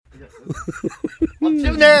I'm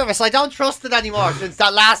too nervous. I don't trust it anymore since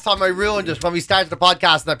that last time I ruined it when we started the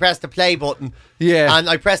podcast and I pressed the play button. Yeah. And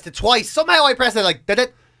I pressed it twice. Somehow I pressed it like, did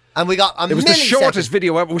it? And we got a It was the millisecond. shortest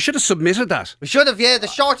video ever. We should have submitted that. We should have, yeah, the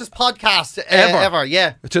shortest podcast Ever.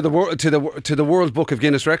 yeah. To the World Book of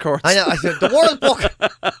Guinness Records. I know, the World Book.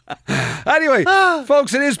 Anyway,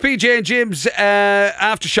 folks, it is PJ and Jim's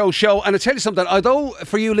after show. And I tell you something, although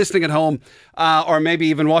for you listening at home, or maybe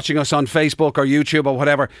even watching us on Facebook or YouTube or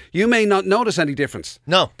whatever, you may not notice any difference.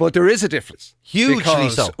 No. But there is a difference. Hugely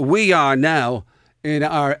because so. We are now in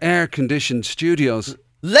our air-conditioned studios.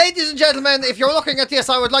 Ladies and gentlemen, if you're looking at this,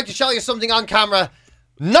 I would like to show you something on camera.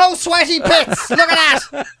 No sweaty pits. Look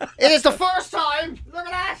at that. It is the first time. Look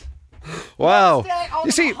at that. Wow. Oh,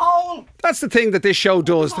 You see, a hole. that's the thing that this show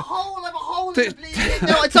does. I have a hole in the bleeding.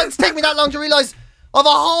 No, it's taken me that long to realise of a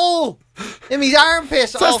hole in my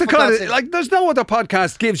armpit. That's the kind of, like, there's no other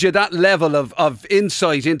podcast gives you that level of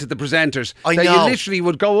insight into the presenters. I that know. you literally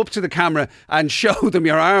would go up to the camera and show them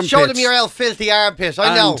your armpits. Show them your old filthy armpit.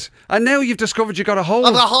 I know. And now you've discovered you got a hole.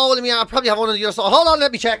 I've got a hole in me. I probably have one of yours. Hold on,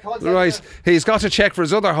 let me check. Right. He's got to check for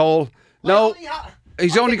his other hole. No,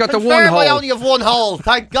 he's only got the one Confirm hole. I only have one hole.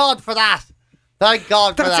 Thank God for that. Thank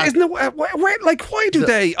God for that. Isn't it, why do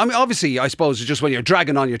they? I mean, obviously, I suppose it's just when you're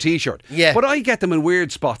dragging on your t-shirt. Yeah. But I get them in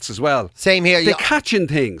weird spots as well. Same here. They're catching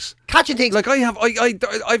things. Catching things. Like I have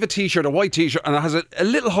a t-shirt, a white t-shirt, and it has a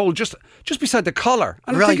little hole just beside the collar.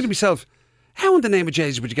 And I'm Right. thinking to myself, how in the name of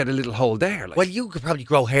Jesus would you get a little hole there? Like, Well, you could probably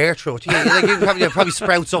grow hair through it. You probably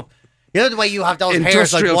sprouts up. You know the way you have those hairs like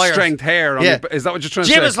industrial wires. strength hair. On Yeah. your, is that what you're trying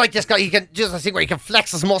to Jim say? is like this guy. He can just a thing where he can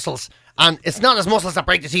flex his muscles, and it's not his muscles that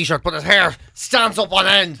break the t-shirt, but his hair stands up on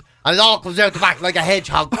end, and it all comes out the back like a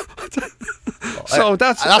hedgehog. So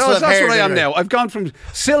that's what what I've heard I am anyway. now. I've gone from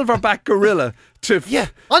silverback gorilla to it's a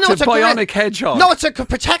bionic gorilla. hedgehog. No, it's a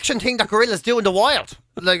protection thing that gorillas do in the wild.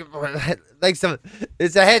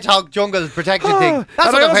 It's a hedgehog jungle protection thing. That's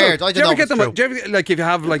And what I've also, heard. I do you don't ever know get them? if it's Do you ever, like if you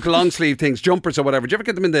have like long sleeve things, jumpers or whatever? Do you ever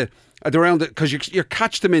get them in the around because you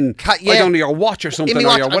catch them in like yeah. on your watch or something true.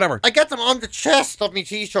 or your whatever? I get them on the chest of my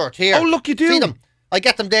t-shirt here. Oh, look, you do? See them? I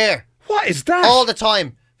get them there What is that? all the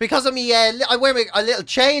time. Because of me, I wear a little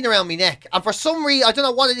chain around my neck, and for some reason, I don't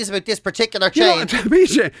know what it is about this particular You know, chain.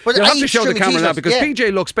 PJ, But you'll I have to used show to the my camera now t-shirts, because yeah.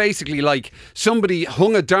 PJ looks basically like somebody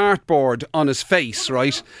hung a dartboard on his face,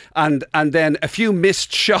 right? And then a few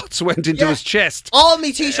missed shots went into Yeah. his chest. All my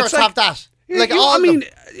t-shirts It's like- have that. Like You- all I of mean,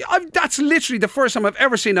 them. that's literally the first time I've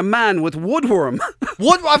ever seen a man with woodworm.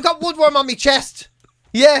 I've got woodworm on my chest.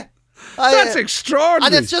 Yeah. That's extraordinary.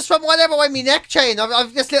 And it's just from whatever way my neck chain.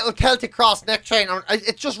 I've this little Celtic cross neck chain.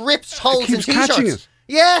 It just rips holes in keeps t-shirts. catching it.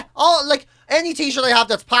 Yeah. Like any t-shirt I have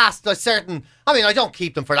that's past a certain... I mean, I don't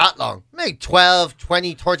keep them for that long. Maybe 12,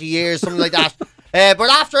 20, 30 years, something like that. But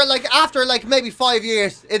after maybe 5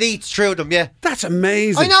 years, it eats through them, yeah. That's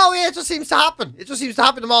amazing. I know, yeah, it just seems to happen. It just seems to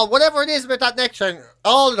happen to them all. Whatever it is about that neck chain,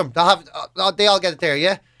 all of them, they all get it there,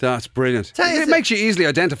 yeah? That's brilliant. Tell you It makes you easily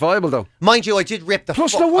identifiable, though. Mind you, I did rip the...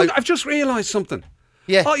 Plus, no wonder, I've just realised something.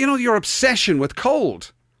 Yeah. Oh, you know, your obsession with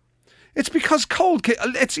cold. It's because cold,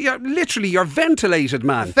 literally you're ventilated,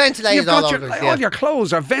 man. Ventilated You've got all over it, yeah. all your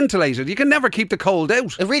clothes are ventilated. You can never keep the cold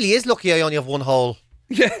out. It really is lucky I only have one hole.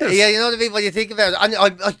 Yes. Yeah, you know what I mean? When you think about it.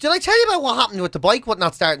 And did I tell you about what happened with the bike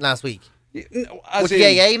not starting last week? As With in-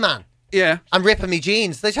 the AA man. Yeah. And ripping me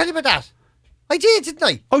jeans. Did I tell you about that? I did, didn't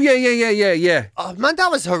I? Oh, yeah. Oh, man,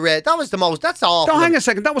 that was horrendous. That was the most. That's awful. No, hang a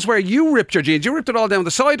second. That was where you ripped your jeans. You ripped it all down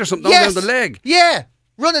the side or something, Yes. all down the leg. Yeah.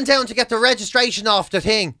 Running down to get the registration off the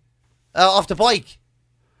thing. Off the bike.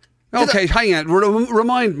 Okay, hang on.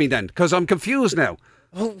 Remind me then, because I'm confused now.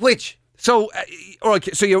 Which? So, all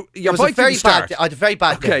right, so your It was bike a very didn't start. bad day. I had a very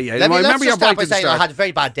bad day. Okay, yeah. Let me, I remember let's your just start bike by didn't saying I start. had a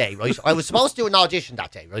very bad day, right? I was supposed to do an audition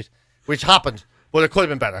that day, right? Which happened, but it could have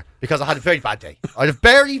been better because I had a very bad day. I had a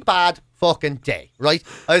very bad fucking day, right?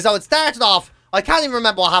 So it started off, I can't even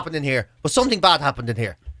remember what happened in here, but something bad happened in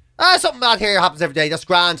here. Something bad here happens every day. That's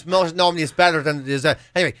grand. Normally it's better than it is.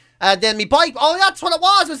 Anyway, then my bike. Oh, that's what it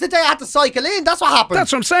was. It was the day I had to cycle in. That's what happened.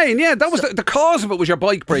 That's what I'm saying. Yeah, that was the cause of it was your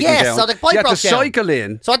bike breaking Yes, down. so the bike you had broke to down. cycle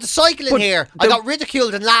in. So I had to cycle in But here. I got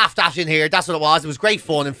ridiculed and laughed at in here. That's what it was. It was great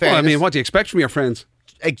fun, in fairness. Well, I mean, what do you expect from your friends?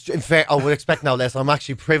 In fair, I would expect no less. I'm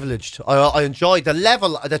actually privileged. I enjoyed the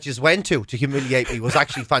level that you went to humiliate me was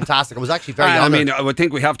actually fantastic. I was actually very I honoured. mean, I would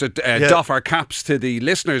think we have to doff our caps to the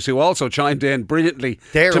listeners who also chimed in brilliantly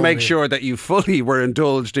They're to make unreal. sure that you fully were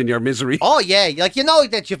indulged in your misery. Oh yeah, like you know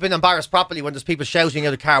that you've been embarrassed properly when there's people shouting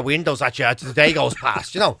out the car windows at you as the day goes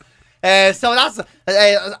past, you know. So that's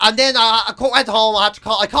and then I went home.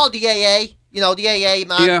 I called the AA, you know, the AA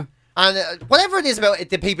man. Yeah. And whatever it is about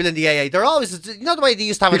the people in the AA, they're always, you know the way they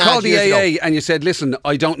used to have You an called ad the years ago? AA and you said, listen,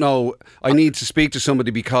 I don't know. I need to speak to somebody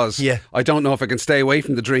because Yeah. I don't know if I can stay away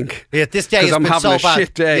from the drink. Yeah, this day has I'm been having so a bad.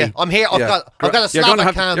 shit day. Yeah, I'm here. I've got a slab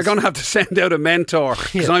of cans. You're going to have to send out a mentor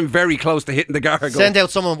because I'm very close to hitting the gargle. Send out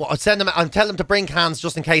someone. Send them and tell them to bring cans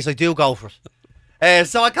just in case I do go for it.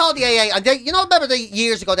 So I called the AA, and they, you know, remember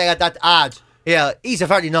years ago they had that ad? Yeah, he's a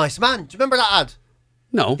very nice man. Do you remember that ad?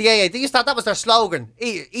 No. The AA, they used to have, that was their slogan.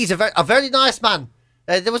 He's a very nice man.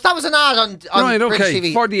 That was an ad on Right, British okay,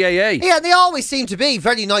 TV. for the AA. Yeah, they always seem to be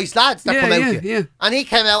very nice lads that Yeah, come out yeah, to you. yeah. And he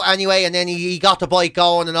came out anyway, and then he got the bike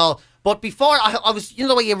going and all. But before, I was, you know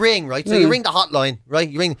the way you ring, right? So you ring the hotline, right?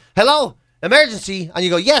 You ring, hello, emergency, and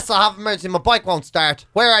you go, yes, I have emergency, my bike won't start.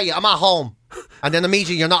 Where are you? I'm at home. And then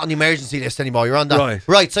immediately you're not on the emergency list anymore. You're on that.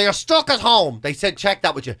 Right, so you're stuck at home. They said check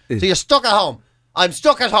that with you. So you're stuck at home. I'm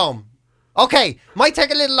stuck at home. Okay, might take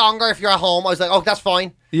a little longer if you're at home. I was like, oh, that's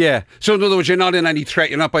fine. Yeah. So in other words, you're not in any threat.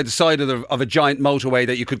 You're not by the side of a giant motorway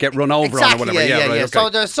that you could get run over on or whatever. Yeah. Right, okay. So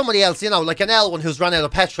there's somebody else, you know, like an L1 who's run out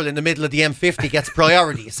of petrol in the middle of the M50 gets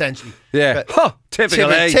priority, essentially. Yeah. Huh, typical,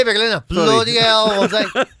 Typical, innit? Bloody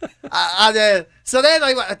L1. So then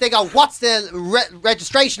they go, what's the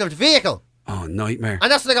registration of the vehicle? Oh, nightmare. And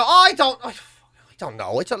that's when they go, oh, I don't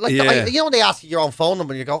know. It's like, you know, when they ask you your own phone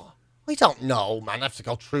number and you go, I don't know, man. I have to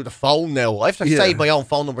go through the phone now. I have to save my own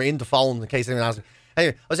phone number in the phone in case anyone asks me.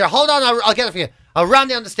 Anyway, I was there, hold on, I'll get it for you. I ran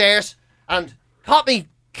down the stairs and caught me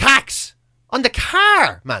cax on the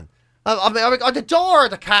car, man. On the door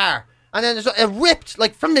of the car. And then it ripped,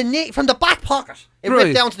 like, from the knee, from the back pocket. It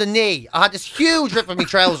ripped down to the knee. I had this huge rip of my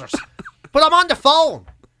trousers. But I'm on the phone.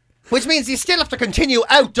 Which means you still have to continue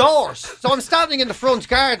outdoors. So I'm standing in the front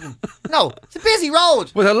garden. No, it's a busy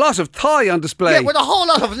road. With a lot of thigh on display. Yeah, with a whole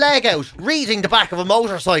lot of leg out, reading the back of a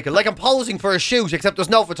motorcycle, like I'm posing for a shoot, except there's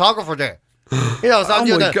no photographer there. You know, so I'm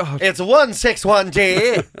doing God. It's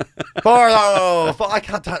 161D. I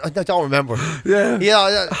can't. I don't remember. Yeah.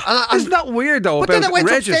 Isn't that weird though? But then I went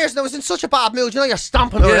upstairs and I was in such a bad mood. You know, you're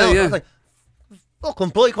stomping around. I was like, fucking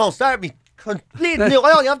bike won't start me. Completely new.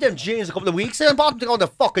 I only have them jeans a couple of weeks and I bought them to go on the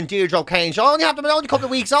fucking Deirdre O'Kane show. I only have them only a couple of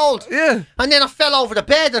weeks old. Yeah. And then I fell over the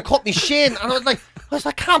bed and cut my shin. And I was like,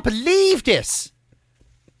 I can't believe this.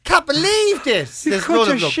 Can't believe this. You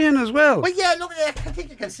cut your shin as well. Well, yeah, look, I think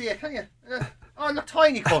you can see it, can you? Oh, look,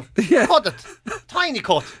 tiny cut. Yeah. Cut it. Tiny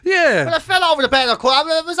cut. Yeah. Well, I fell over the bed and cut.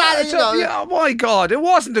 It was oh my God, it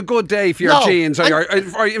wasn't a good day for your jeans or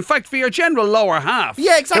in fact for your general lower half.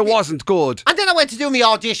 Yeah, exactly. It wasn't good. And then I went to do my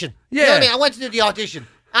audition. Yeah. You know what I mean? I went to do the audition.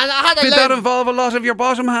 And I had Did that involve a lot of your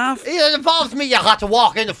bottom half? It involved me. You had to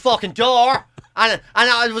walk in the fucking door. And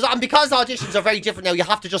because auditions are very different now, you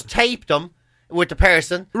have to just tape them with the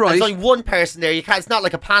person. Right. And there's only one person there. You can't. It's not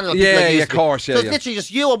like a panel of people. Yeah, of course. Yeah, so it's literally just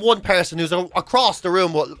you and one person who's across the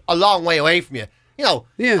room, a long way away from you. You know.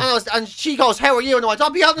 Yeah. And she goes, "How are you?" And I went, "I'll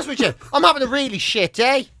be honest with you, I'm having a really shit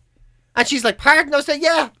day." And she's like, "Pardon?" I said,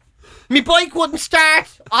 "Yeah. My bike wouldn't start.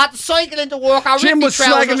 I had to cycle into work. Jim was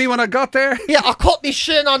slagging me when I got there. Yeah, I cut my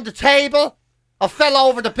shin on the table. I fell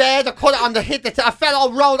over the bed. I cut it on I fell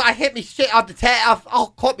all road. I hit my shit on the table. I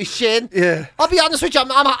cut my shin. Yeah. I'll be honest with you.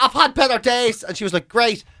 I've had better days. And she was like,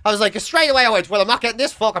 great. I was like, straight away I went, well, I'm not getting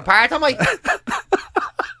this fucking part, am I?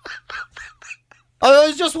 It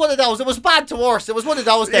was just one of those. It was bad to worse. It was one of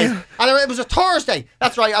those days. And it was a Thursday.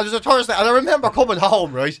 That's right. It was a Thursday. And I remember coming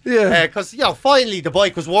home, right? Yeah. Because, finally the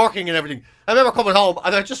bike was working and everything. I remember coming home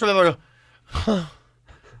and I just remember...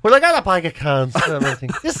 Well, I got a bag of cans and everything.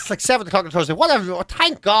 This is like 7 o'clock on Thursday. Whatever.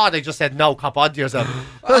 Thank God I just said no, cop on to yourself.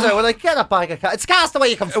 I was like, well, I get a bag of cans. It's Castaway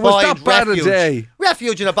you can find. Was that bad refuge. a day?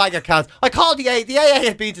 Refuge in a bag of cans. I called the AA. The AA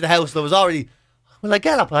had been to the house and I was already, well, I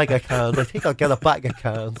get a bag of cans. I think I'll get a bag of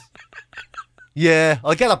cans. Yeah,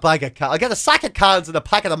 I'll get a bag of cans. I'll get a sack of cans and a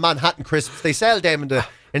packet of Manhattan crisps. They sell them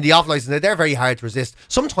in the off-license and they're very hard to resist.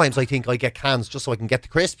 Sometimes I think I get cans just so I can get the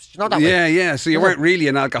crisps. Do you know that way? Yeah. So you weren't really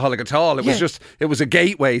an alcoholic at all. It was just, it was a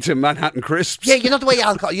gateway to Manhattan crisps. Yeah, you know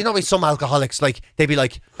the way some alcoholics, like, they'd be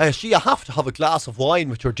like, you have to have a glass of wine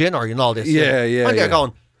with your dinner and all this. Yeah. And they're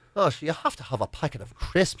going, you have to have a packet of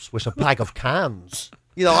crisps with a bag of cans.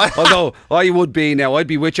 You know, although I would be now, I'd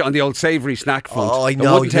be with you on the old savoury snack front. Oh, I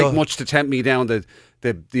know. It wouldn't take much to tempt me down the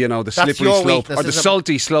slippery slope weakness, or the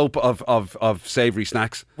salty slope of savoury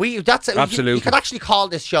snacks. Absolutely. You could actually call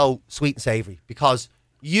this show Sweet and Savoury because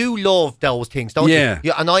you love those things, don't you?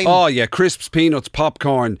 Yeah. And crisps, peanuts,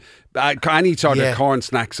 popcorn, any sort of corn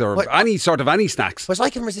snacks or any sort of any snacks. Whereas I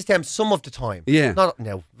can resist them some of the time. Yeah. Not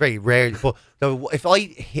now, very rarely. But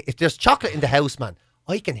if there's chocolate in the house, man,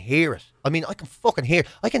 I can hear it. I mean, I can fucking hear.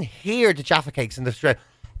 I can hear the Jaffa Cakes in the street.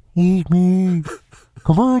 Eat me.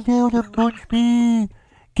 Come on down and munch me.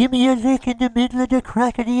 Give me a lick in the middle of the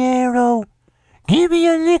crack of the arrow. Give me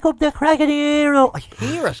a lick up the crack of the arrow. I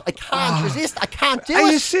hear it. I can't resist. I can't do it.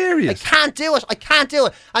 Are you serious? I can't do it. I can't do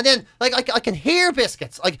it. And then, like, I can hear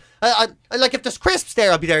biscuits. Like, like if there's crisps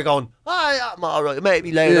there, I'll be there going, I'm all right,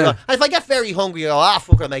 maybe later. Yeah. And if I get very hungry, I go,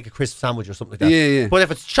 fuck, I'll make a crisp sandwich or something like that. Yeah. But if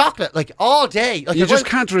it's chocolate, like, all day. Like, You just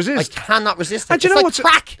can't resist. I cannot resist it. And you It's know like what's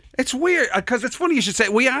crack. It's weird because it's funny you should say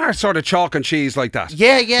we are sort of chalk and cheese like that.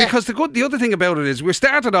 Yeah. Because the other thing about it is we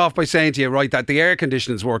started off by saying to you, right, that the air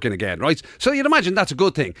conditioning's working again, right? So you'd imagine that's a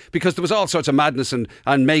good thing because there was all sorts of madness and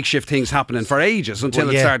makeshift things happening for ages until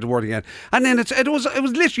it started working again. And then it was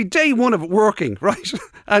literally day one of it working, right?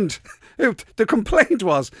 And the complaint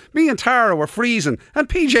was me and Tara were freezing and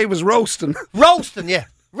PJ was roasting.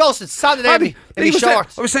 Roasted, solid in his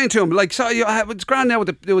shorts. I was saying to him, like, so it's grand now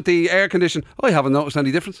with the air condition. I haven't noticed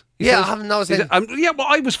any difference. He says. I haven't noticed any. Well,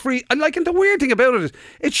 I was free. And like, and the weird thing about it is,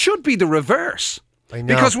 it should be the reverse. I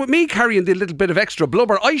know. Because with me carrying the little bit of extra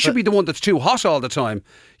blubber, I should be the one that's too hot all the time.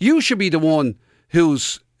 You should be the one who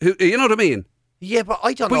you know what I mean? Yeah, but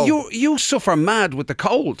I don't know. But you suffer mad with the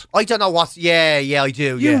cold. I don't know what's... Yeah, I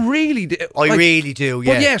do, You really do. I really do,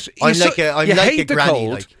 yeah. But yes, I'm like a the granny,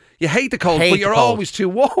 cold. like. You hate the cold, Hate but the you're cold. always too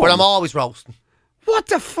warm. But I'm always roasting. What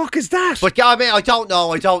the fuck is that? But I mean, I don't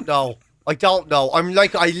know. I'm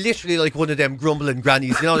literally like one of them grumbling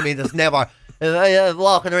grannies, you know what I mean? That's never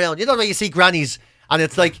walking around. You know when you see grannies and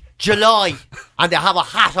it's like July and they have a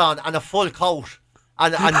hat on and a full coat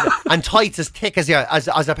and tights as thick as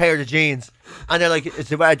a pair of jeans. And they're like,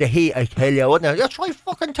 it's about the heat, I tell you. Wouldn't it? You try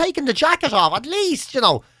fucking taking the jacket off, at least, you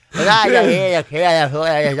know. And then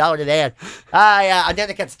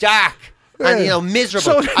it gets dark and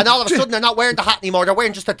miserable. And all of a sudden they're not wearing the hat anymore. They're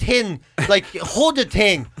wearing just a thin, like hooded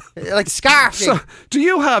thing, like scarf thing. So, do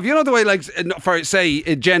you have, you know, the way, like, for say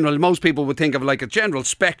in general, most people would think of like a general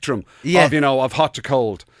spectrum of, you know, of hot to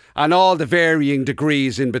cold and all the varying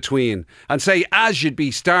degrees in between. And say as you'd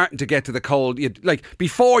be starting to get to the cold, you'd, like,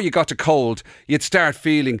 before you got to cold, you'd start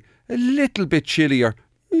feeling a little bit chillier.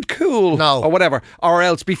 Cool, or whatever, or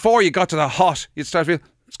else before you got to the hot, you'd start feeling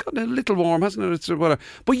it's gotten a little warm, hasn't it? It's whatever.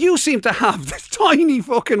 But you seem to have this tiny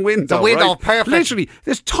fucking window. The window, right? perfect. Literally,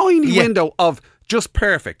 this tiny window of just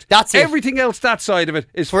perfect. That's it. Everything else that side of it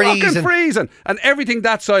is fucking freezing, and everything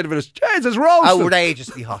that side of it is Jesus roasting.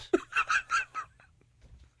 Outrageously hot.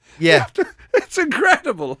 Yeah. It's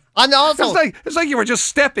incredible. And also, it's like you were just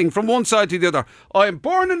stepping from one side to the other. I'm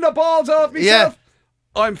burning the balls off myself. Yeah.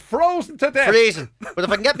 I'm frozen to death. Freezing. But if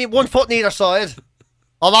I can get me 1 foot on either side,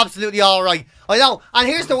 I'm absolutely all right. I know. And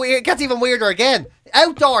here's the weird. It gets even weirder again.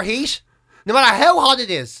 Outdoor heat. No matter how hot it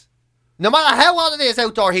is.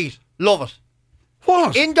 Outdoor heat. Love it.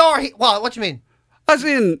 What? Indoor heat. What do you mean? As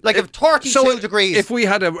in, like if 32 degrees. If we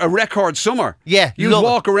had a record summer, yeah, you'd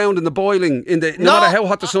walk around in the boiling no matter how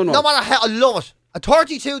hot the sun was. No matter how, I love it.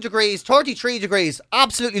 32 degrees, 33 degrees,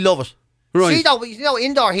 absolutely love it. Right. See though, you know,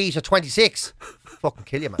 indoor heat at 26. Fucking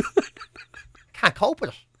kill you, man. Can't cope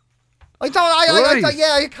with it. I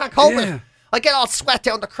can't cope with it. I get all sweat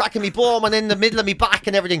down the crack of me bum and in the middle of me back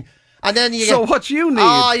and everything. And then you get... what you need...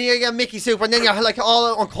 Oh, you get Mickey soup and then you're like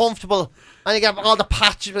all uncomfortable and you get all the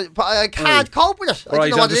patches. I can't cope with it.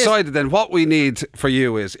 Right, I decided then what we need for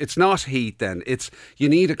you is, it's not heat then, you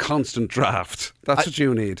need a constant draft. That's what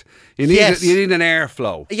you need. You need an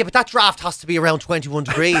airflow. Yeah, but that draft has to be around 21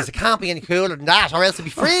 degrees. It can't be any cooler than that or else it'll be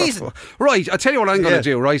freezing. Right, I'll tell you what I'm going to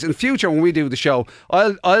do, right? In future when we do the show,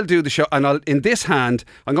 I'll do the show and in this hand,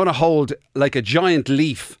 I'm going to hold like a giant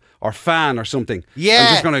leaf or fan or something.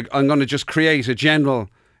 Yeah. I'm gonna just create a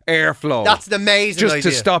general airflow. That's an amazing idea. Just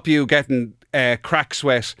to stop you getting crack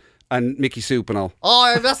sweat and Mickey soup and all.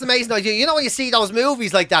 Oh, that's an amazing idea. You know when you see those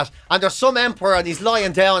movies like that and there's some emperor and he's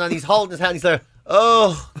lying down and he's holding his hand and he's like,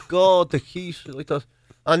 oh God, the heat, like that.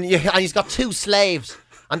 And he's got two slaves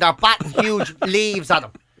and they're batting huge leaves at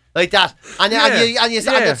him. Like that, and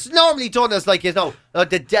it's normally done as like, you know,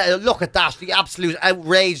 look at that, the absolute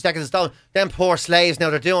outrage that is done. Them poor slaves now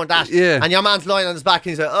they're doing that, and your man's lying on his back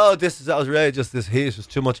and he's like, oh, this is outrageous, this heat is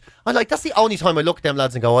too much. I'm like, that's the only time I look at them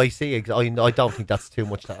lads and go, I see, I don't think that's too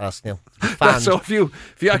much to ask now. So if you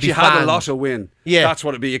actually had a lotto win, that's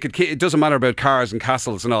what it'd be. It doesn't matter about cars and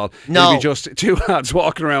castles and all. No, it'd be just two lads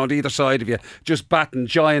walking around either side of you, just batting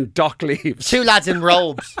giant dock leaves. Two lads in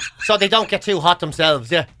robes, so they don't get too hot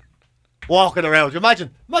themselves. Yeah. Walking around.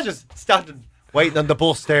 Imagine standing, waiting on the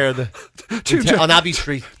bus there on Abbey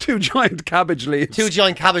Street. Two giant cabbage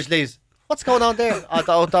leaves. What's going on there?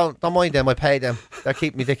 Don't mind them. I pay them. They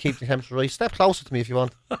keep the temperature right. Step closer to me if you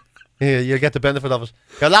want. Yeah, you'll get the benefit of it.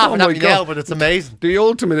 You're laughing at me now, but it's amazing. The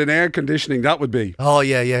ultimate in air conditioning, that would be. Oh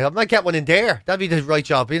yeah. I might get one in there. That'd be the right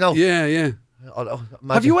job, you know. Yeah.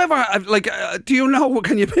 Have you ever, do you know,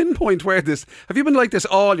 can you pinpoint where this, have you been like this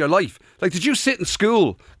all your life? Like, did you sit in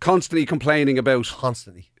school constantly complaining about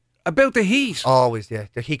the heat? Always, yeah.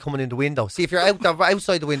 The heat coming in the window. See, if you're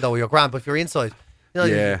outside the window, you're grand, but if you're inside...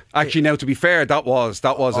 Yeah. Actually, now, to be fair, that was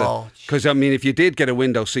it. Because, I mean, if you did get a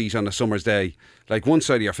window seat on a summer's day, like, one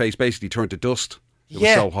side of your face basically turned to dust. It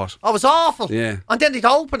was so hot. Oh, it was awful. Yeah. And then they'd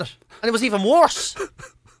open it, and it was even worse.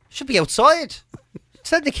 Should be outside.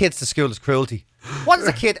 Sending the kids to school is cruelty. What does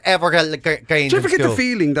a kid ever gain in school? Do you ever get the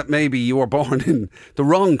feeling that maybe you were born in the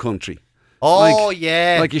wrong country? Oh,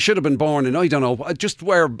 yeah. Like you should have been born in, I don't know, just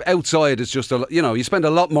where outside is just, you spend a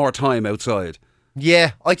lot more time outside.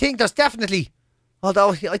 Yeah, I think there's definitely...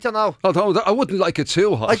 Although, I don't know. Although, I wouldn't like it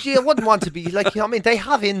too hot. I wouldn't want to be, like, I mean, they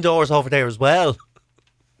have indoors over there as well.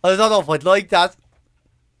 I don't know if I'd like that.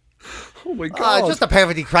 Oh, my God. Just a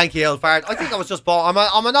perfectly cranky old fart. I think I was just born...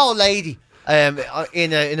 I'm an old lady in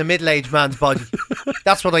a middle-aged man's body.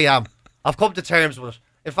 That's what I am. I've come to terms with it.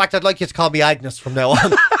 In fact, I'd like you to call me Agnes from now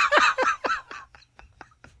on.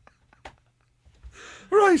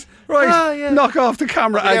 Right. Yeah. Knock off the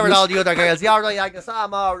camera, Agnes. There with all the other girls. You're right, Agnes.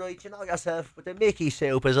 I'm all right. You know yourself. But the Mickey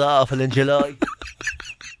soup is awful in July.